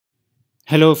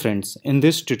Hello friends, in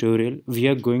this tutorial we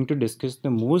are going to discuss the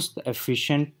most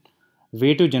efficient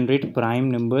way to generate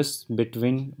prime numbers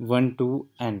between 1 to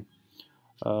n.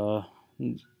 Uh,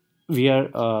 we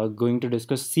are going to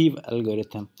discuss Sieve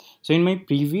algorithm. So in my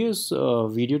previous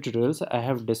video tutorials I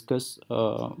have discussed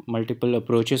multiple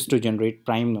approaches to generate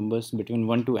prime numbers between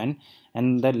 1 to n,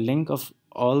 and the link of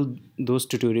all those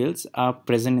tutorials are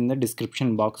present in the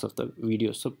description box of the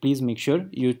video. So please make sure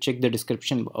you check the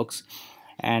description box.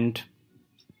 And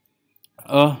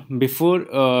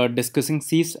before discussing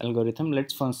C's algorithm,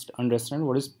 let's first understand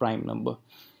what is prime number.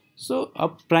 So a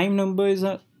prime number is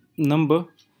a number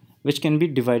which can be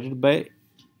divided by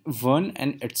 1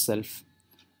 and itself,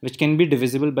 which can be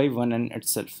divisible by 1 and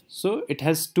itself. So it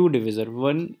has two divisor,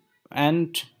 1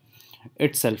 and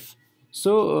itself.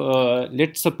 So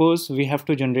let's suppose we have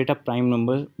to generate a prime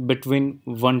number between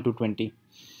 1 to 20.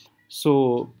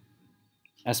 So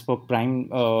as per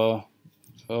prime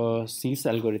C's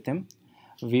algorithm,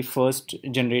 we first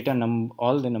generate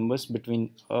all the numbers between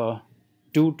 2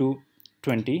 to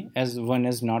 20, as 1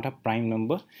 is not a prime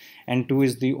number and 2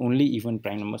 is the only even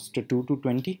prime number. So 2 to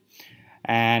 20,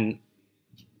 and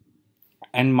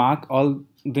mark all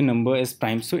the number as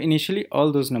prime. So initially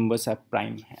all those numbers are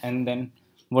prime, and then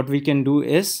what we can do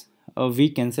is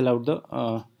we cancel out the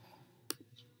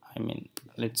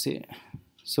let's say,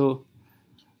 so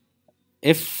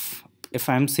if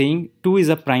I'm saying 2 is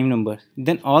a prime number,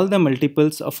 then all the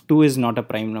multiples of 2 is not a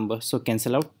prime number. So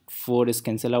cancel out, 4 is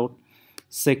cancel out,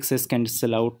 6 is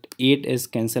cancel out, 8 is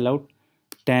cancel out,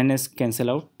 10 is cancel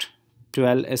out,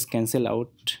 12 is cancel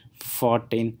out,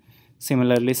 14,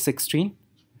 similarly 16,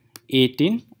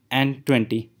 18 and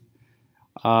 20.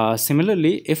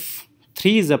 Similarly, if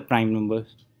 3 is a prime number,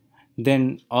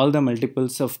 then all the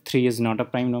multiples of 3 is not a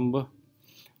prime number.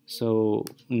 So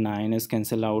 9 is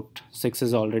cancelled out, 6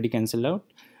 is already cancelled out,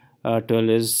 12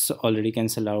 is already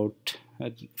cancelled out,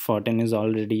 14 is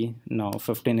already, now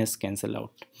 15 is cancelled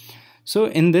out. So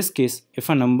in this case, if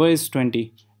a number is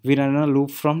 20, we run a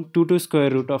loop from 2 to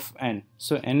square root of n.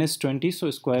 So n is 20, so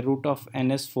square root of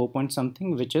n is 4 point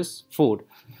something, which is 4.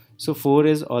 So 4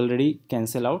 is already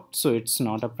cancelled out, so it's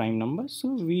not a prime number,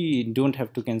 so we don't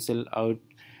have to cancel out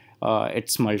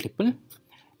its multiple.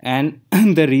 And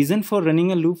the reason for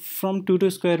running a loop from 2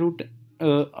 to square root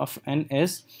of n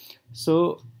is,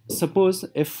 so suppose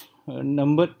if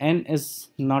number n is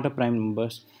not a prime number,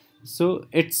 so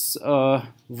it's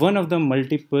one of the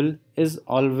multiple is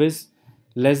always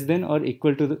less than or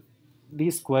equal to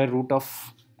the square root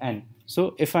of n.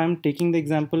 So if I'm taking the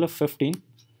example of 15,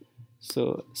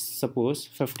 so suppose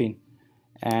 15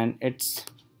 and its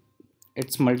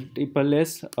multiple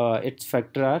is its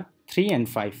factor are 3 and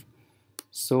 5.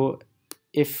 So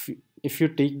if you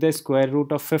take the square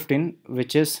root of 15,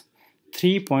 which is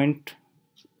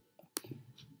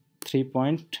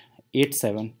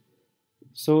 3.87,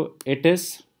 so it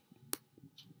is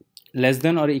less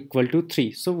than or equal to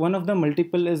 3. So one of the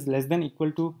multiple is less than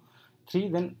equal to 3,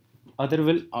 then other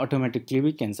will automatically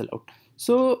be cancelled out.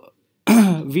 So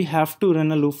we have to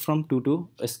run a loop from 2 to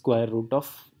a square root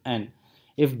of n.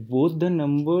 If both the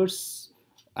numbers,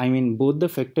 both the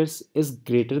factors is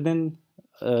greater than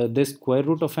the square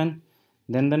root of n,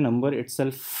 then the number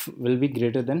itself will be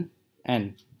greater than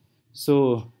n.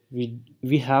 So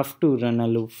we have to run a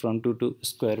loop from 2 to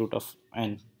square root of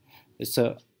n. It's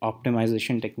a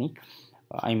optimization technique.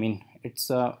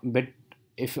 It's a bit,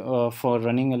 if for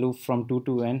running a loop from 2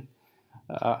 to n,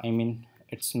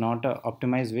 it's not a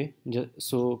optimized way.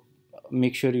 So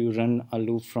make sure you run a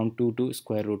loop from 2 to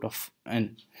square root of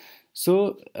n.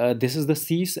 So this is the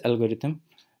C's algorithm.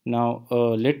 Now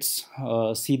let's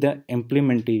see the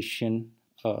implementation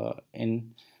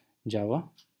in Java.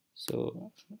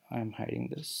 So I'm hiding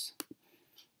this,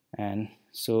 and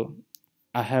so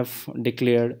I have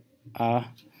declared a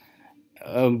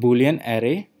boolean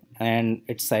array and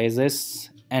its size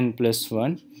is n plus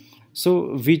 1.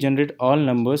 So we generate all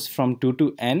numbers from 2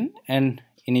 to n and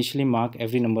initially mark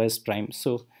every number as prime.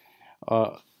 So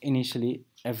initially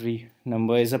every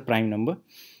number is a prime number.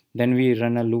 Then we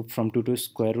run a loop from 2 to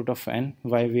square root of n.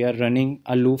 Why we are running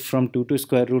a loop from 2 to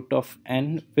square root of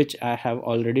n, which I have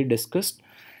already discussed.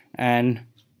 And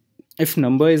if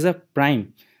number is a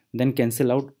prime, then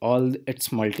cancel out all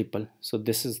its multiple. So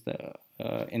this is the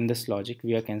in this logic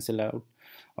we are cancel out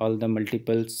all the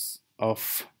multiples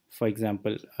of, for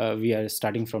example, we are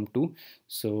starting from 2,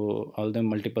 so all the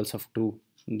multiples of 2,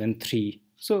 then 3.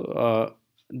 So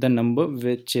the number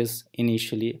which is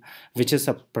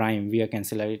a prime, we are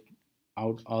canceling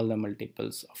out all the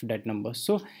multiples of that number.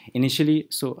 So initially,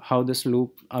 so how this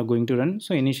loop are going to run,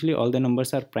 so initially all the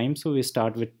numbers are prime, so we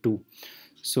start with 2.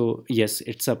 So yes,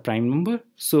 it's a prime number,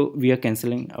 so we are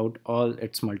cancelling out all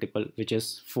its multiple, which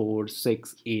is 4,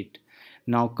 6, 8.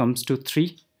 Now comes to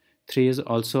 3. 3 is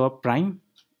also a prime,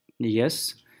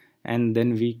 yes, and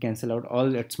then we cancel out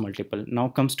all its multiple. Now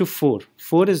comes to 4.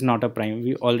 4 is not a prime,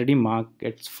 we already mark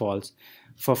it's false.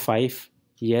 For 5,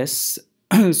 yes.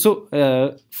 So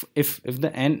if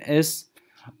the n is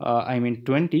I mean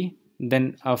 20,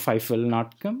 then 5 will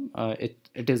not come.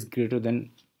 It is greater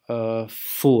than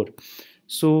 4.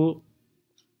 So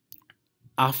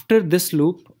after this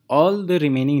loop, all the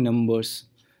remaining numbers,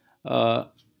 uh,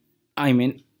 I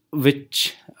mean,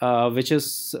 which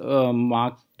is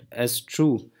marked as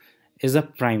true, is a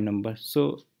prime number.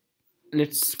 So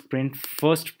let's print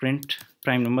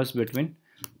prime numbers between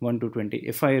 1 to 20.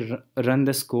 If I run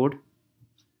this code,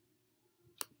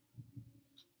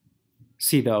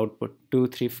 see the output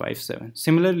 2357.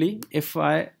 Similarly, if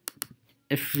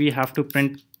we have to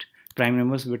print prime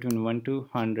numbers between 1 to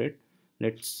 100,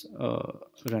 let's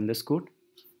run this code.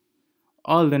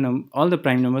 All the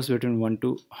prime numbers between 1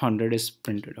 to 100 is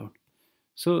printed out.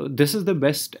 So this is the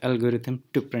best algorithm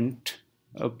to print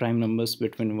prime numbers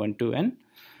between 1 to n.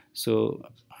 So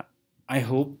I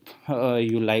hope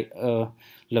you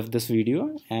love this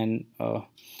video, and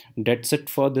that's it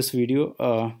for this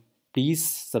video. Please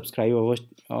subscribe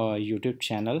our YouTube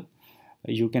channel.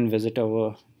 You can visit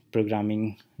our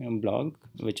programming blog,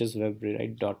 which is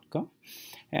webrewrite.com,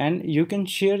 and you can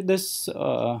share this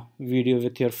video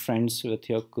with your friends, with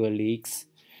your colleagues.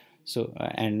 So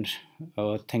and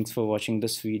thanks for watching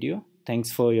this video.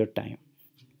 Thanks for your time.